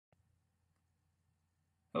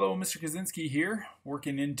Hello, Mr. Kaczynski here,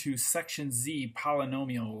 working into Section Z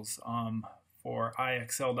polynomials for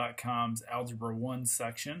IXL.com's Algebra 1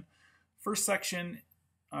 section. First section,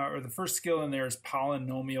 or the first skill in there is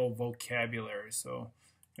polynomial vocabulary. So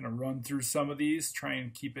I'm going to run through some of these, try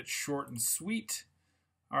and keep it short and sweet.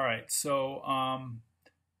 All right, so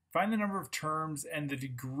find the number of terms and the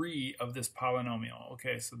degree of this polynomial.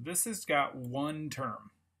 Okay, so this has got one term.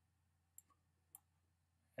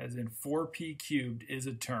 As in 4p cubed is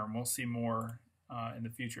a term. We'll see more in the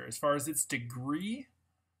future. As far as its degree,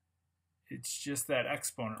 it's just that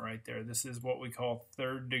exponent right there. This is what we call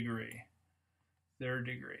third degree. Third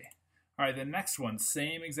degree. All right, the next one,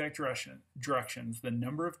 same exact directions, the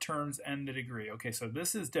number of terms and the degree. Okay, so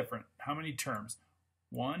this is different. How many terms?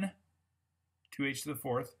 1, 2h to the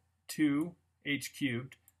fourth, 2h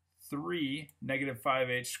cubed, 3, negative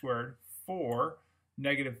 5h squared, 4,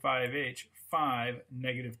 negative 5h, 5,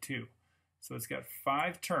 negative 2. So it's got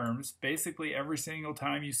 5 terms. Basically, every single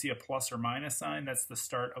time you see a plus or minus sign, that's the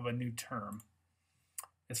start of a new term.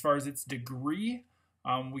 As far as its degree,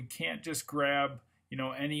 we can't just grab,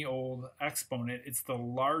 any old exponent. It's the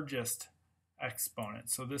largest exponent.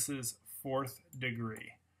 So this is fourth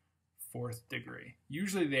degree. Fourth degree.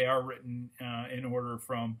 Usually they are written in order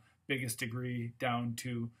from biggest degree down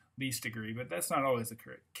to least degree, but that's not always the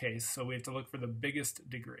case. So we have to look for the biggest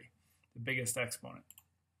degree, the biggest exponent.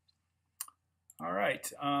 All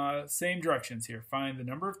right, same directions here. Find the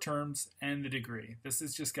number of terms and the degree. This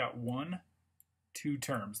has just got 1, 2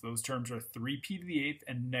 terms. Those terms are 3p to the 8th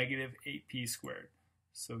and negative 8p squared.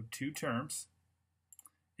 So 2 terms.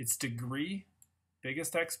 Its degree,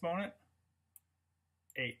 biggest exponent,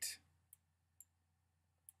 8.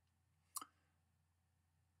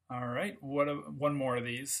 All right, one more of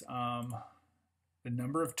these. The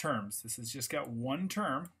number of terms. This has just got one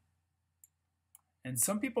term. And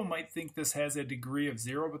some people might think this has a degree of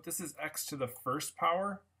 0, but this is x to the first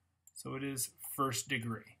power. So it is first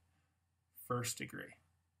degree. First degree.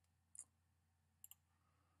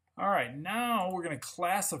 All right, now we're going to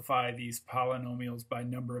classify these polynomials by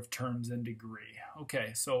number of terms and degree.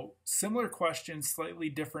 Okay, so similar question, slightly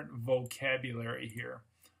different vocabulary here.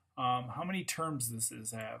 How many terms does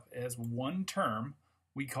this have? It has one term.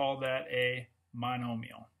 We call that a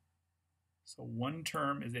monomial. So one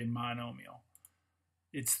term is a monomial.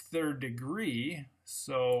 It's third degree,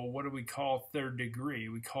 so what do we call third degree?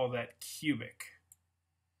 We call that cubic.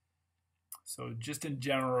 So just in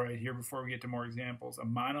general right here before we get to more examples, a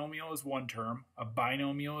monomial is one term, a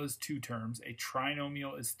binomial is 2 terms, a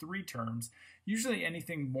trinomial is 3 terms. Usually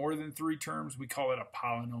anything more than 3 terms, we call it a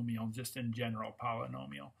polynomial, just in general,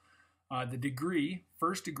 polynomial. The degree,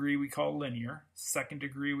 first degree we call linear, second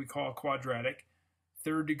degree we call quadratic,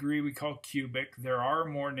 third degree we call cubic. There are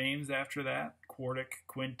more names after that, quartic,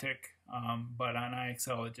 quintic, but on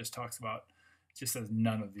IXL it just talks about, it just says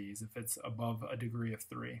none of these if it's above a degree of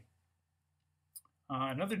 3.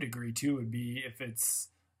 Another degree too would be if it's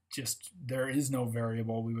just, there is no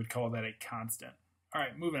variable, we would call that a constant. All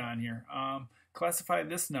right, moving on here. Classify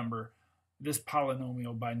this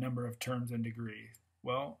polynomial by number of terms and degree.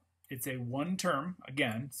 Well, it's a one term,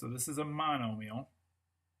 again, so this is a monomial.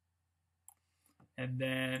 And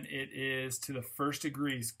then it is to the first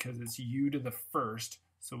degrees because it's u to the first,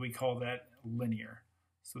 so we call that linear.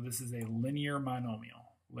 So this is a linear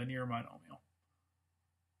monomial, linear monomial.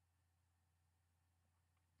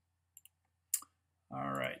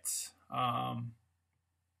 All right.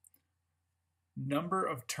 Number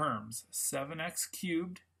of terms, 7x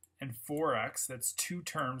cubed and 4x, that's 2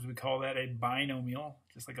 terms. We call that a binomial.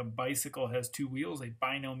 Just like a bicycle has 2 wheels, a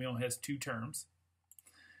binomial has 2 terms.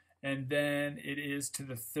 And then it is to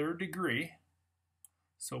the third degree,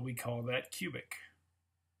 so we call that cubic.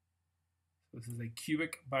 So this is a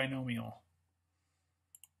cubic binomial.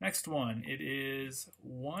 Next one, it is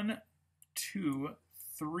 1, 2,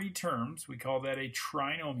 3 terms. We call that a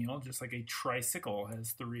trinomial, just like a tricycle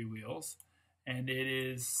has 3 wheels. And it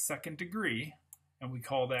is second degree, and we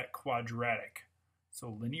call that quadratic.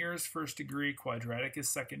 So linear is first degree, quadratic is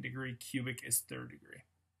second degree, cubic is third degree.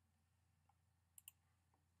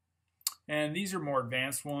 And these are more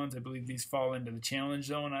advanced ones. I believe these fall into the challenge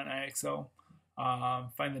zone on IXL.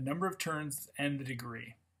 Find the number of terms and the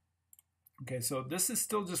degree. Okay, so this is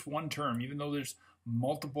still just one term. Even though there's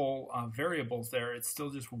multiple variables there, it's still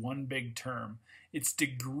just one big term. Its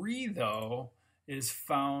degree, though, is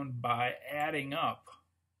found by adding up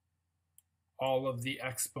all of the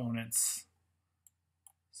exponents.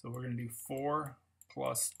 So we're going to do 4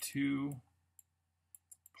 plus 2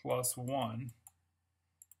 plus 1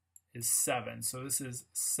 is 7. So this is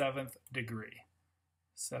 7th degree.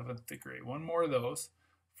 7th degree. One more of those.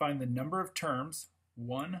 Find the number of terms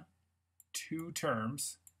 1, 2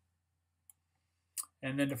 terms.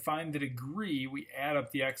 And then to find the degree, we add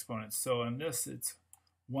up the exponents. So in this, it's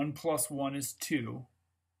 1 plus 1 is 2.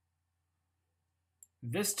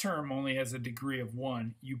 This term only has a degree of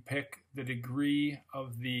 1. You pick the degree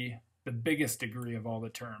of the biggest degree of all the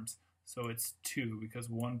terms. So it's 2 because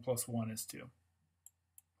 1 plus 1 is 2. A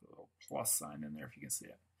little plus sign in there if you can see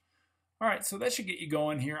it. All right, so that should get you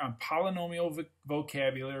going here on polynomial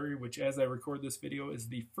vocabulary, which as I record this video is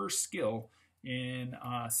the first skill in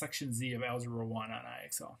Section Z of Algebra 1 on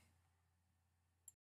IXL.